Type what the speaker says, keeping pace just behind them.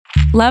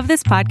Love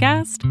this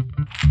podcast?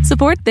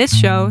 Support this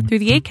show through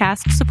the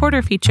Acast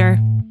supporter feature.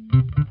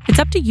 It's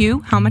up to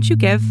you how much you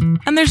give,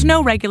 and there's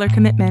no regular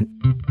commitment.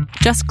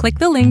 Just click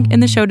the link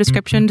in the show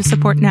description to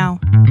support now.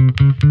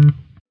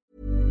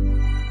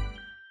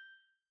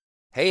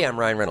 Hey, I'm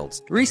Ryan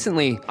Reynolds.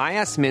 Recently, I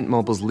asked Mint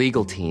Mobile's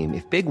legal team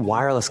if big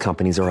wireless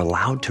companies are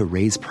allowed to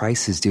raise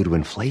prices due to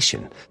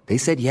inflation. They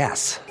said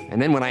yes.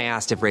 And then when I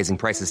asked if raising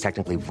prices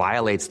technically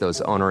violates those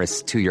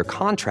onerous two-year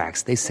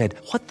contracts, they said,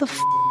 "What the f***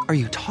 are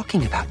you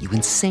talking about, you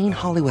insane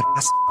Hollywood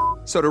ass?"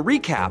 So to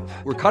recap,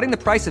 we're cutting the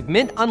price of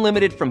Mint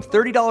Unlimited from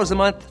 $30 a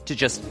month to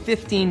just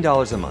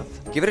 $15 a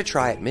month. Give it a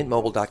try at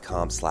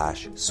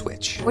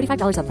mintmobile.com/switch.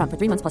 $45 up front for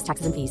 3 months plus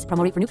taxes and fees.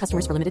 Promo rate for new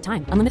customers for limited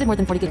time. Unlimited more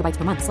than 40 gigabytes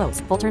per month. Slows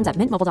full terms at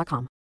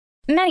mintmobile.com.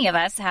 Many of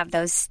us have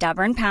those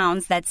stubborn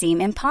pounds that seem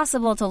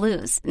impossible to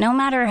lose, no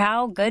matter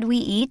how good we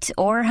eat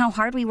or how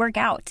hard we work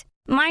out.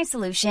 My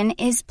solution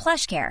is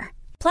PlushCare.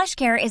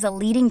 PlushCare is a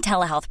leading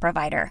telehealth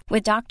provider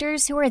with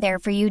doctors who are there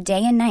for you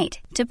day and night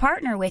to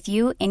partner with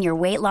you in your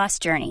weight loss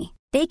journey.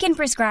 They can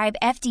prescribe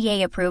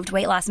FDA-approved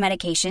weight loss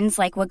medications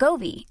like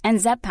Wegovy and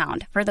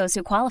Zepbound for those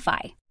who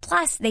qualify.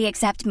 Plus, they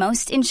accept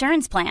most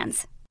insurance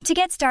plans. To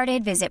get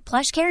started, visit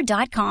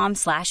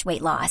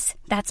plushcare.com/weightloss.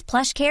 That's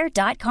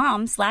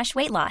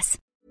plushcare.com/weightloss.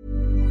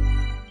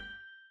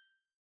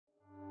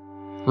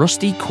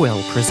 Rusty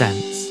Quill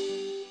presents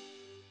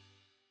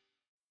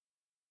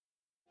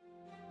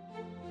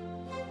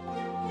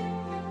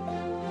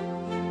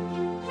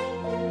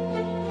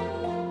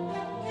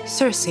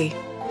CIRCE,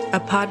 a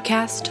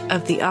podcast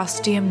of the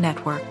Ostium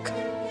Network.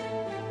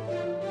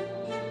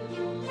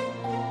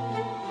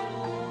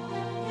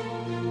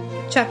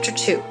 Chapter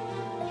 2.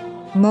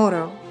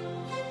 Moró.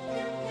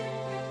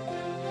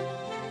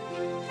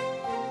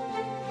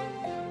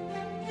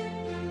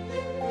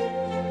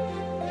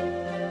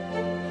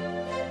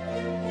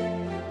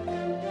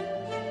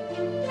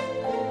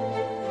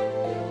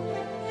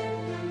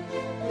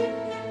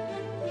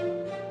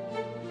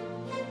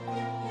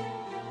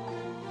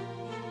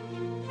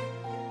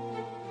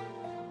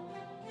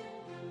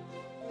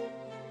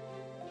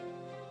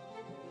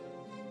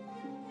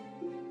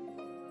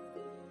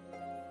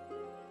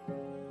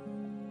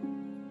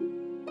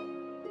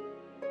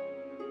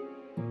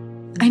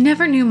 I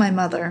never knew my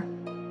mother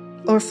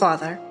or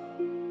father,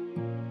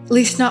 at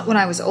least not when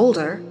I was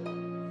older.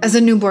 As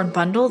a newborn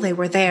bundle, they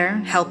were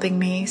there, helping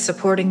me,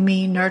 supporting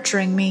me,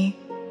 nurturing me,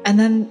 and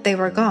then they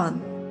were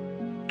gone.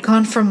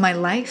 Gone from my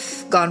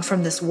life, gone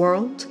from this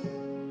world.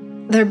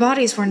 Their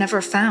bodies were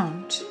never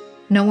found.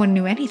 No one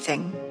knew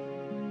anything.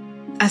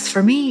 As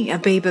for me, a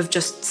babe of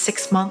just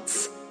 6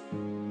 months,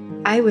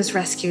 I was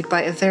rescued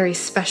by a very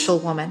special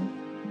woman.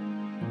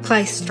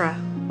 Clystra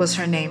was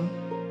her name.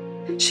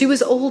 She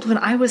was old when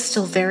I was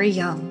still very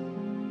young.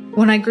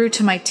 When I grew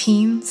to my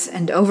teens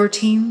and over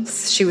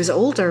teens, she was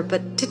older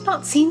but did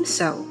not seem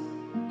so.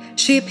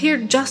 She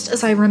appeared just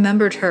as I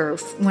remembered her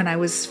when I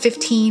was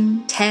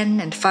 15, 10,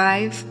 and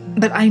 5,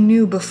 but I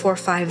knew before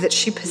 5 that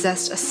she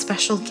possessed a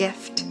special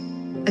gift,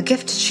 a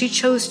gift she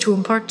chose to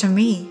impart to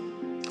me,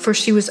 for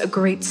she was a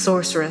great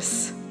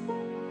sorceress,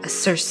 a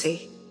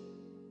CIRCE.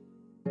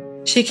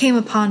 She came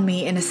upon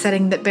me in a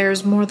setting that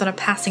bears more than a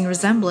passing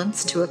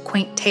resemblance to a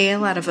quaint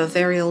tale out of a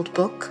very old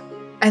book.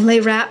 I lay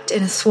wrapped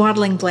in a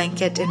swaddling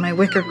blanket in my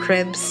wicker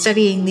crib,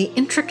 studying the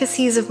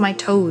intricacies of my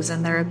toes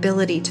and their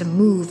ability to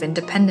move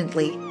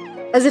independently,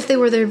 as if they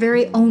were their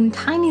very own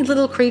tiny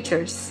little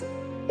creatures.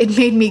 It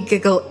made me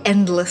giggle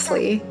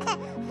endlessly.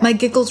 My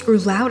giggles grew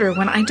louder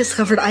when I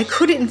discovered I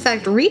could in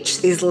fact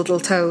reach these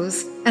little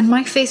toes, and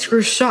my face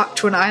grew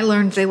shocked when I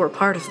learned they were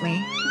part of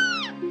me.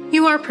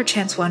 You are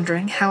perchance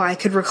wondering how I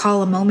could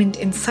recall a moment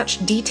in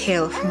such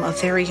detail from a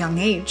very young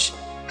age,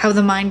 how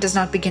the mind does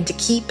not begin to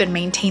keep and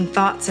maintain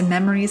thoughts and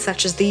memories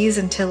such as these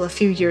until a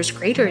few years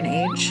greater in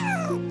age.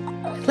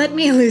 Let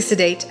me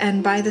elucidate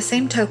and by the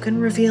same token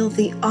reveal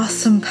the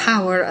awesome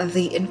power of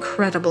the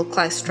incredible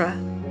Clystra.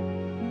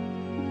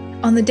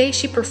 On the day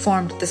she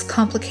performed this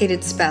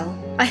complicated spell,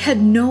 I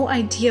had no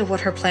idea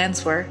what her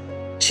plans were.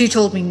 She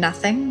told me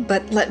nothing,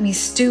 but let me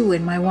stew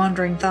in my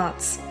wandering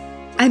thoughts.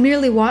 I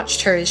merely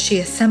watched her as she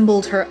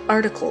assembled her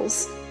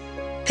articles,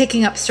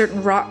 picking up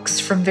certain rocks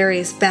from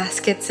various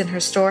baskets in her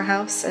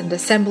storehouse and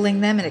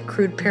assembling them in a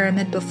crude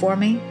pyramid before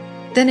me,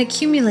 then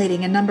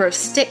accumulating a number of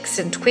sticks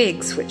and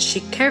twigs which she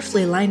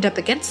carefully lined up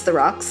against the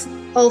rocks,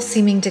 all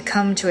seeming to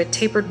come to a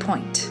tapered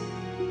point.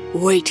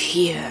 Wait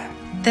here.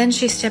 Then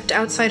she stepped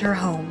outside her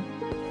home.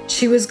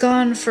 She was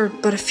gone for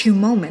but a few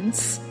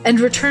moments, and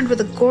returned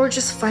with a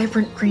gorgeous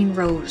vibrant green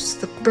rose,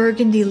 the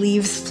burgundy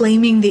leaves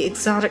flaming the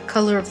exotic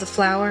color of the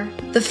flower.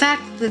 The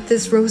fact that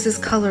this rose's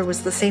color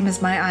was the same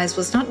as my eyes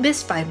was not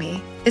missed by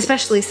me,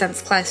 especially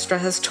since Clystra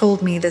has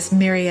told me this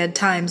myriad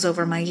times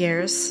over my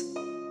years.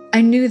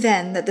 I knew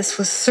then that this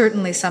was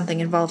certainly something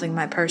involving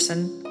my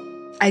person.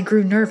 I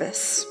grew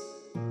nervous.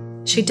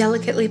 She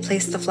delicately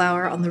placed the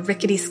flower on the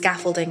rickety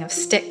scaffolding of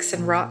sticks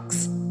and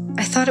rocks.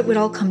 I thought it would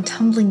all come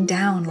tumbling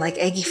down like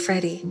Eggy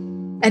Freddy,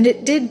 and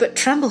it did but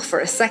tremble for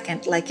a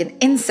second like an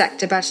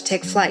insect about to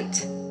take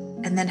flight,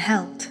 and then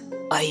held.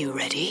 Are you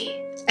ready?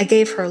 I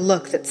gave her a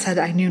look that said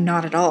I knew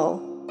not at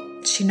all.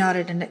 She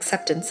nodded in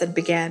acceptance and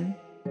began.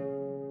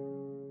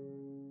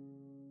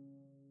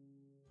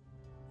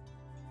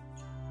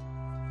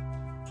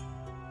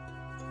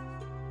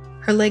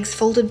 Her legs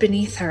folded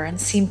beneath her and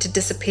seemed to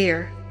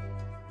disappear.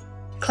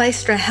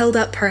 Clystra held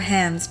up her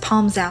hands,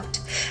 palms out,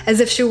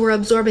 as if she were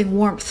absorbing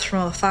warmth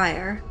from a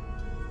fire.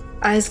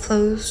 Eyes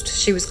closed,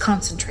 she was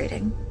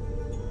concentrating.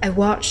 I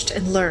watched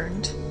and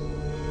learned.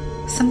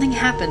 Something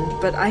happened,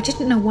 but I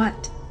didn't know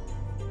what.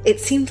 It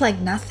seemed like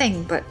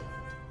nothing, but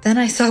then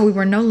I saw we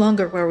were no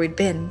longer where we'd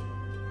been.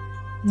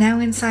 Now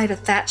inside a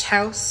thatch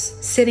house,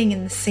 sitting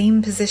in the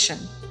same position.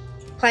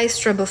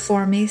 Clystra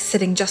before me,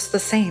 sitting just the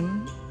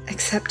same,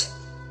 except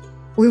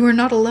we were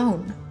not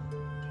alone.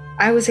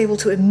 I was able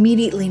to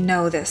immediately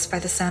know this by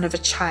the sound of a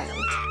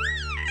child.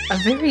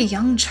 A very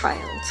young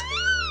child.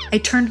 I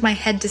turned my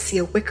head to see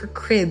a wicker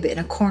crib in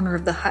a corner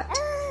of the hut.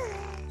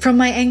 From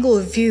my angle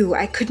of view,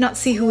 I could not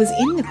see who was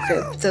in the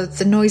crib, though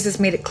the noises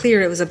made it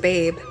clear it was a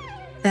babe.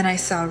 Then I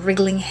saw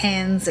wriggling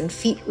hands and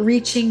feet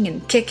reaching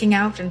and kicking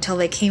out until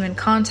they came in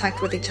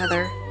contact with each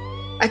other.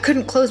 I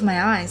couldn't close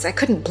my eyes. I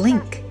couldn't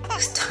blink.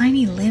 Those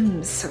tiny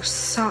limbs, so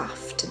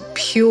soft and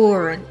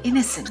pure and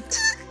innocent.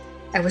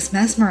 I was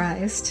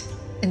mesmerized,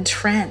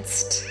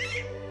 entranced,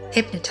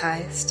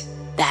 hypnotized.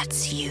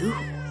 That's you?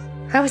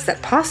 How is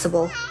that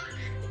possible?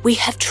 We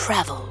have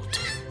traveled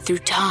through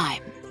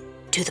time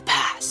to the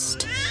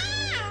past.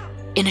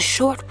 In a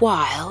short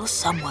while,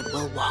 someone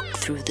will walk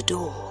through the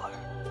door.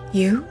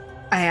 You?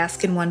 I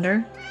ask in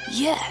wonder.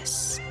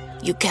 Yes,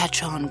 you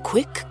catch on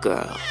quick,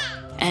 girl.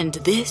 And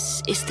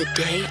this is the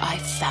day I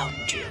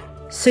found you.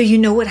 So you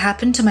know what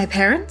happened to my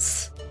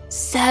parents?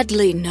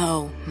 Sadly,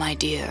 no, my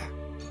dear.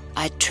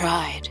 I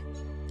tried.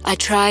 I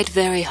tried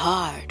very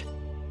hard.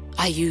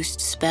 I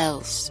used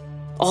spells,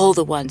 all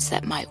the ones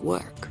that might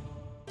work.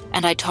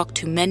 And I talked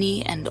to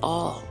many and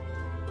all.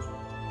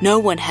 No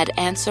one had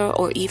answer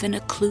or even a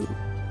clue.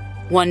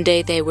 One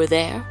day they were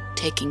there,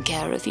 taking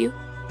care of you.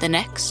 The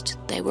next,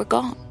 they were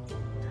gone.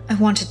 I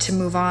wanted to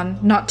move on,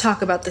 not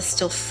talk about this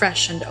still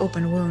fresh and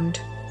open wound.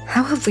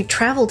 How have we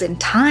traveled in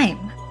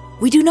time?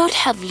 We do not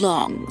have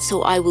long,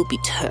 so I will be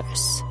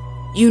terse.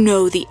 You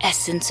know the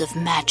essence of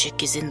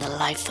magic is in the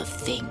life of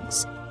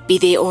things, be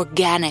they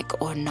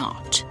organic or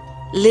not,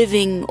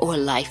 living or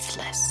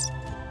lifeless.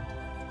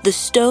 The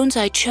stones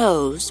I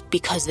chose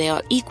because they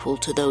are equal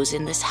to those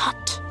in this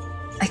hut.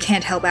 I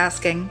can't help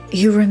asking,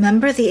 you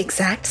remember the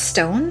exact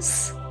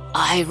stones?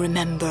 I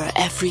remember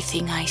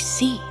everything I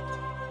see,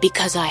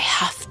 because I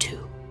have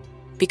to,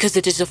 because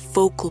it is a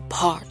focal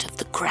part of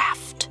the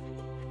craft,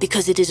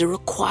 because it is a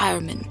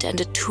requirement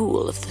and a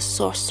tool of the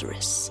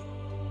sorceress,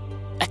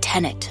 a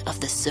tenet of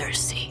the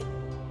CIRCE.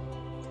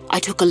 I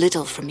took a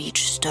little from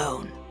each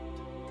stone.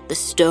 The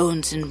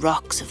stones and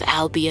rocks of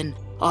Albion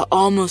are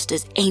almost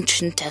as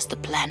ancient as the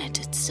planet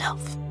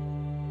itself.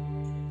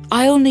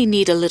 I only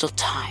need a little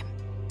time,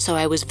 so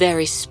I was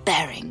very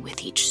sparing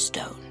with each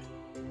stone.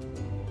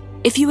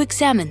 If you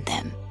examine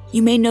them,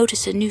 you may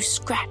notice a new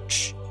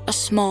scratch, a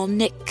small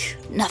nick,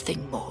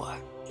 nothing more.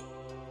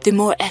 The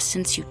more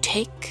essence you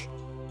take,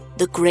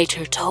 the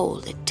greater toll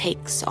it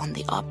takes on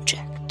the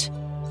object.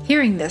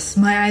 Hearing this,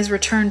 my eyes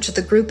returned to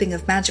the grouping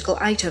of magical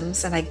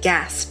items, and I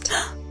gasped.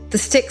 The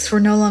sticks were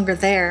no longer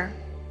there,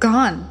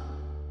 gone.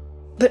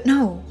 But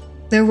no,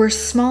 there were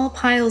small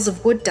piles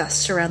of wood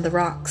dust around the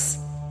rocks.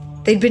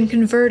 They'd been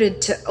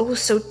converted to oh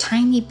so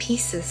tiny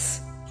pieces.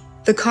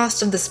 The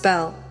cost of the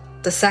spell,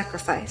 the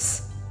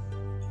sacrifice.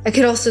 I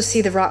could also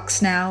see the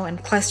rocks now,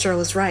 and Clystra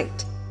was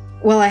right.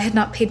 While I had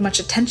not paid much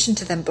attention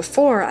to them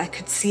before, I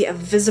could see a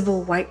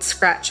visible white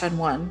scratch on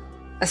one,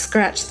 a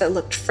scratch that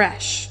looked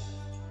fresh.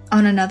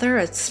 On another,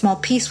 a small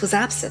piece was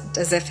absent,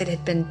 as if it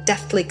had been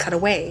deftly cut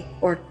away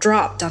or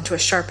dropped onto a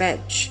sharp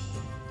edge.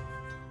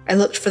 I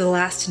looked for the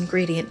last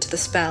ingredient to the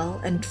spell,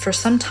 and for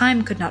some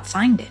time could not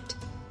find it.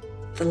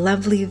 The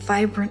lovely,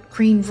 vibrant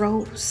green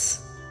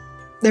rose.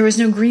 There was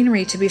no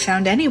greenery to be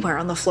found anywhere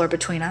on the floor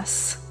between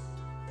us.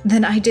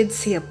 Then I did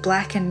see a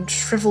blackened,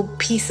 shriveled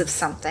piece of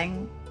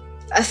something.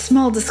 A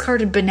small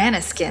discarded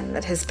banana skin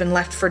that has been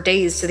left for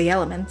days to the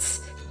elements.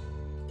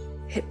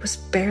 It was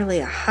barely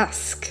a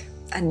husk,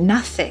 a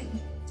nothing,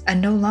 a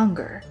no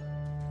longer.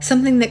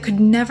 Something that could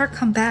never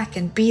come back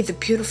and be the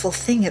beautiful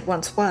thing it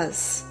once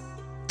was.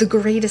 The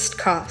greatest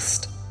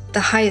cost, the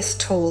highest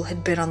toll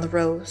had been on the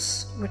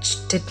rose,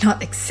 which did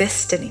not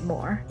exist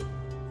anymore.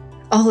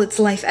 All its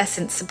life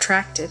essence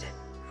subtracted,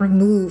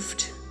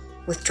 removed,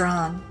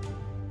 withdrawn.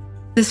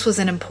 This was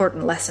an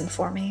important lesson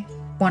for me,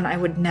 one I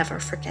would never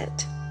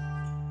forget.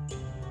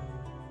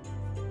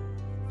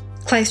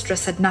 Clystra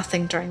said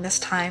nothing during this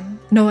time,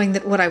 knowing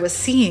that what I was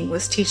seeing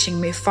was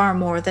teaching me far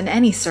more than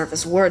any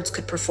service words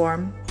could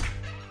perform.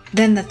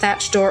 Then the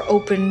thatch door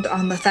opened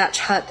on the thatch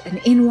hut, and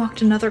in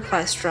walked another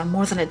Clystra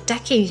more than a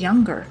decade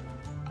younger,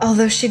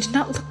 although she did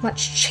not look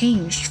much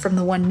changed from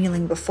the one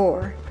kneeling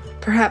before.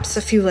 Perhaps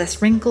a few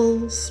less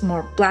wrinkles,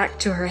 more black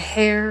to her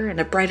hair, and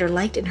a brighter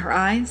light in her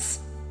eyes.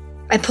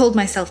 I pulled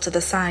myself to the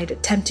side,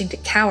 attempting to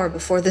cower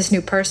before this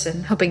new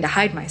person, hoping to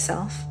hide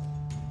myself.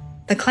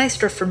 The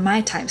Clystra from my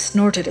time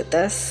snorted at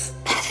this.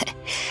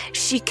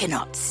 She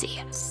cannot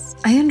see us.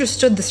 I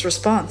understood this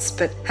response,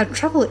 but had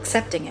trouble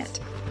accepting it.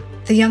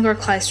 The younger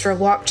Clystra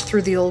walked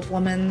through the old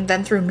woman,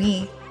 then through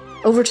me,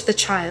 over to the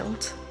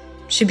child.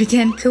 She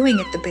began cooing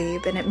at the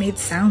babe, and it made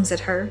sounds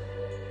at her.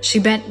 She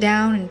bent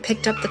down and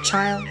picked up the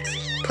child,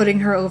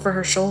 putting her over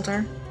her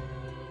shoulder.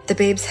 The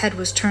babe's head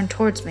was turned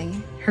towards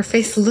me, her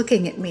face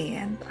looking at me,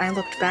 and I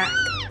looked back.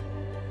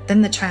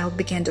 Then the child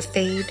began to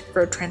fade,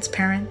 grow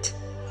transparent,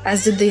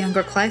 as did the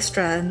younger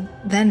Clystra, and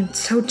then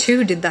so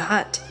too did the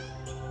hut.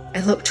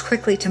 I looked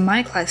quickly to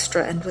my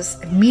Clystra and was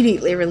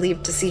immediately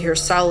relieved to see her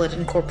solid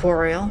and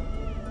corporeal.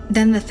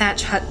 Then the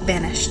thatch hut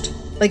vanished,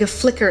 like a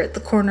flicker at the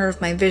corner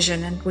of my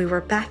vision, and we were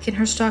back in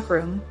her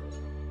stockroom.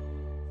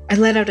 I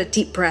let out a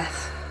deep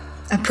breath.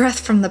 A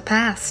breath from the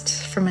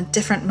past, from a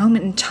different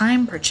moment in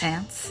time,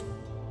 perchance.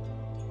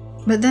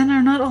 But then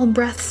are not all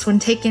breaths, when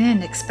taken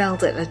in,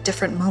 expelled at a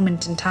different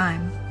moment in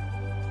time?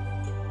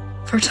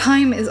 For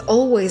time is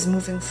always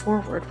moving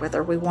forward,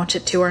 whether we want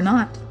it to or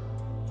not.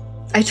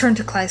 I turned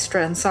to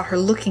Clystra and saw her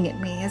looking at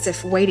me as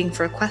if waiting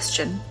for a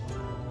question.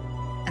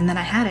 And then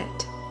I had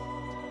it.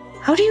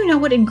 How do you know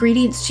what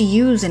ingredients to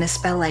use in a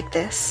spell like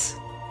this?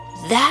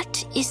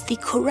 That is the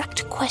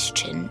correct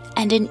question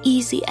and an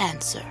easy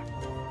answer.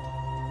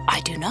 I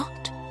do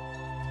not.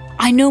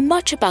 I know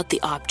much about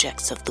the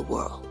objects of the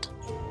world,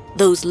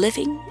 those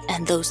living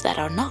and those that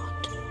are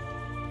not.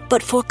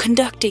 But for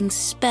conducting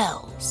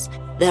spells,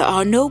 there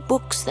are no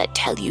books that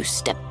tell you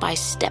step by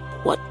step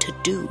what to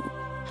do,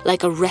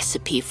 like a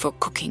recipe for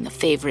cooking a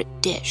favorite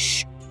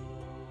dish.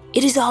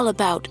 It is all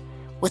about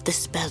what the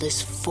spell is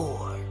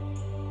for,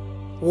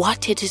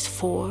 what it is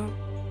for,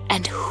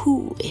 and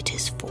who it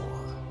is for.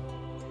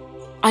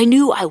 I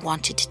knew I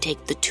wanted to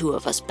take the two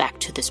of us back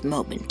to this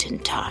moment in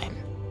time.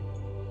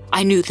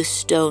 I knew the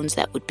stones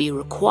that would be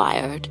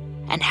required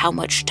and how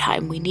much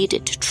time we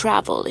needed to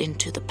travel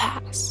into the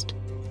past.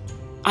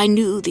 I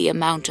knew the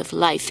amount of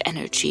life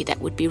energy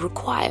that would be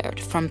required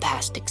from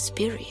past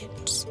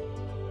experience.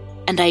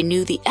 And I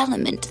knew the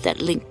element that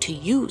linked to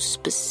you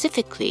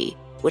specifically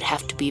would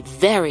have to be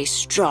very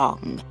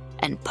strong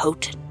and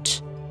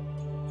potent.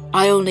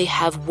 I only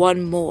have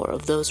one more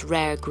of those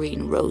rare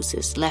green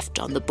roses left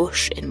on the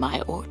bush in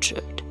my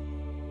orchard.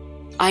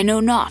 I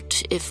know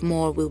not if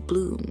more will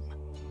bloom,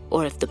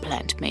 or if the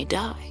plant may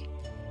die.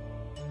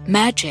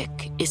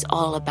 Magic is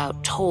all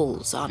about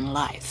tolls on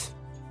life.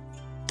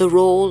 The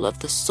role of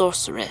the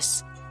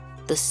sorceress,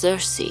 the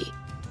CIRCE,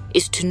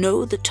 is to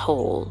know the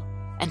toll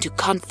and to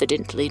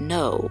confidently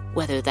know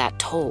whether that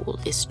toll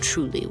is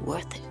truly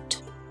worth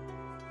it.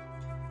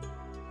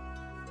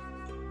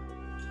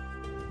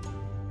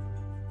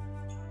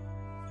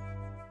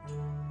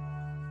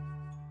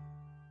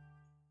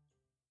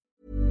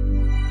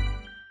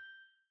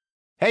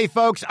 Hey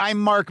folks, I'm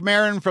Mark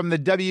Maron from the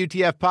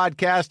WTF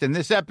Podcast, and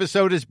this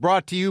episode is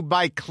brought to you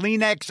by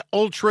Kleenex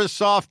Ultra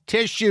Soft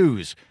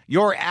Tissues,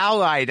 your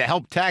ally to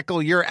help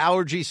tackle your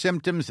allergy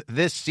symptoms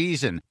this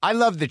season. I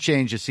love the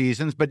change of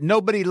seasons, but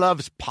nobody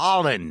loves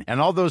pollen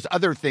and all those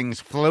other things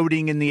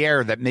floating in the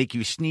air that make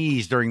you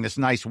sneeze during this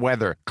nice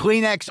weather.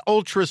 Kleenex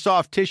Ultra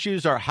Soft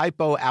Tissues are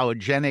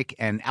hypoallergenic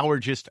and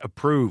allergist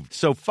approved,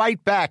 so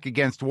fight back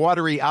against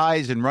watery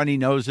eyes and runny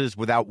noses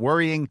without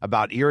worrying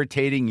about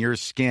irritating your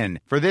skin.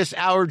 For this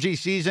allergy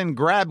season,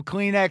 grab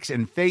Kleenex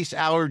and face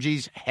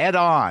allergies head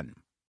on.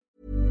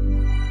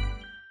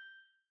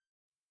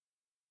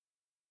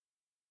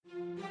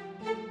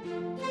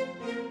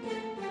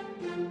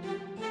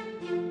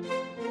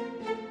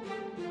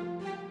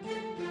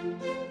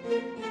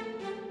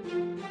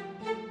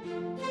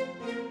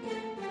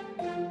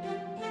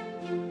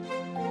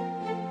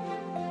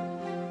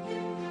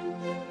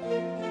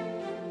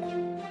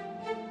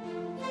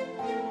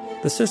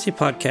 The CIRCE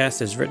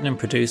podcast is written and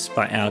produced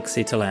by Alex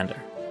C. Talander.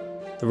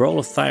 The role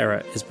of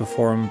Thyra is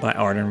performed by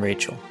Arden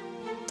Rachel.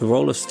 The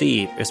role of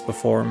Steve is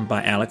performed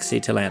by Alex C.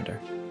 Talander.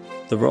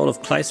 The role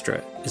of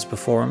Clystra is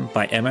performed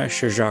by Emma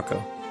Shirjako.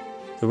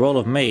 The role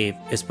of Maeve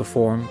is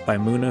performed by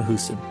Muna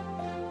Hussein.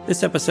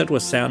 This episode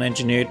was sound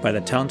engineered by the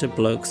talented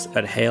blokes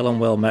at Hail and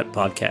Well Met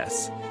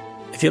Podcasts.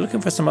 If you're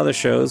looking for some other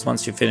shows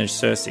once you finish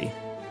CIRCE,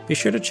 be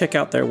sure to check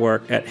out their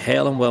work at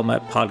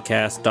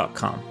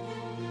hailandwellmetpodcast.com.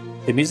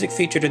 The music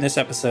featured in this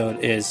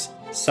episode is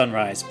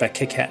Sunrise by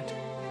Kick Hat,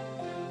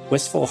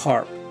 Wistful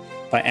Harp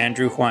by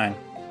Andrew Huang,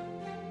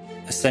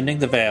 Ascending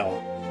the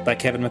Veil by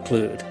Kevin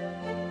McLeod,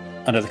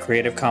 under the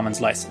Creative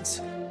Commons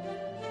license.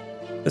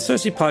 The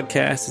CIRCE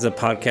podcast is a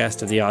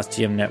podcast of the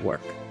Ostium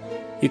Network.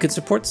 You can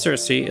support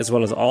CIRCE as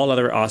well as all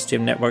other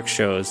Ostium Network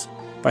shows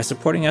by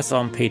supporting us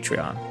on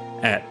Patreon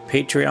at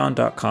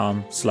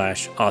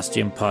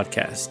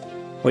patreon.com/ostiumpodcast,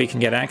 where you can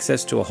get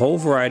access to a whole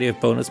variety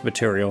of bonus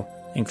material,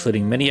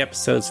 including mini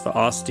episodes for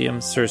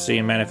Ostium, CIRCE,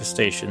 and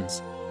Manifestations,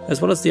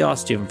 as well as the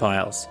Ostium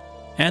Files,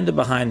 and the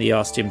Behind the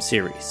Ostium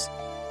series.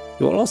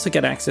 You will also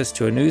get access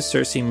to a new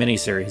CIRCE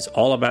miniseries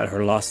all about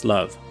her lost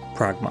love,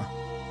 Pragma,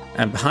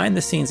 and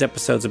behind-the-scenes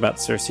episodes about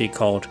CIRCE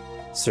called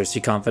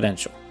CIRCE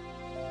Confidential.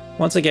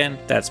 Once again,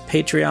 that's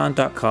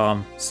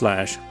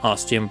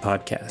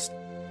patreon.com/ostiumpodcast.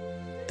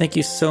 Thank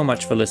you so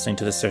much for listening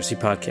to the CIRCE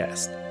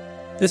podcast.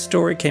 This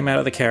story came out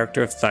of the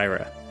character of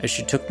Thyra, as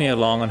she took me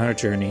along on her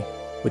journey,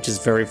 which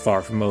is very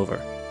far from over,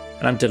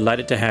 and I'm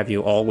delighted to have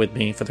you all with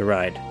me for the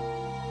ride.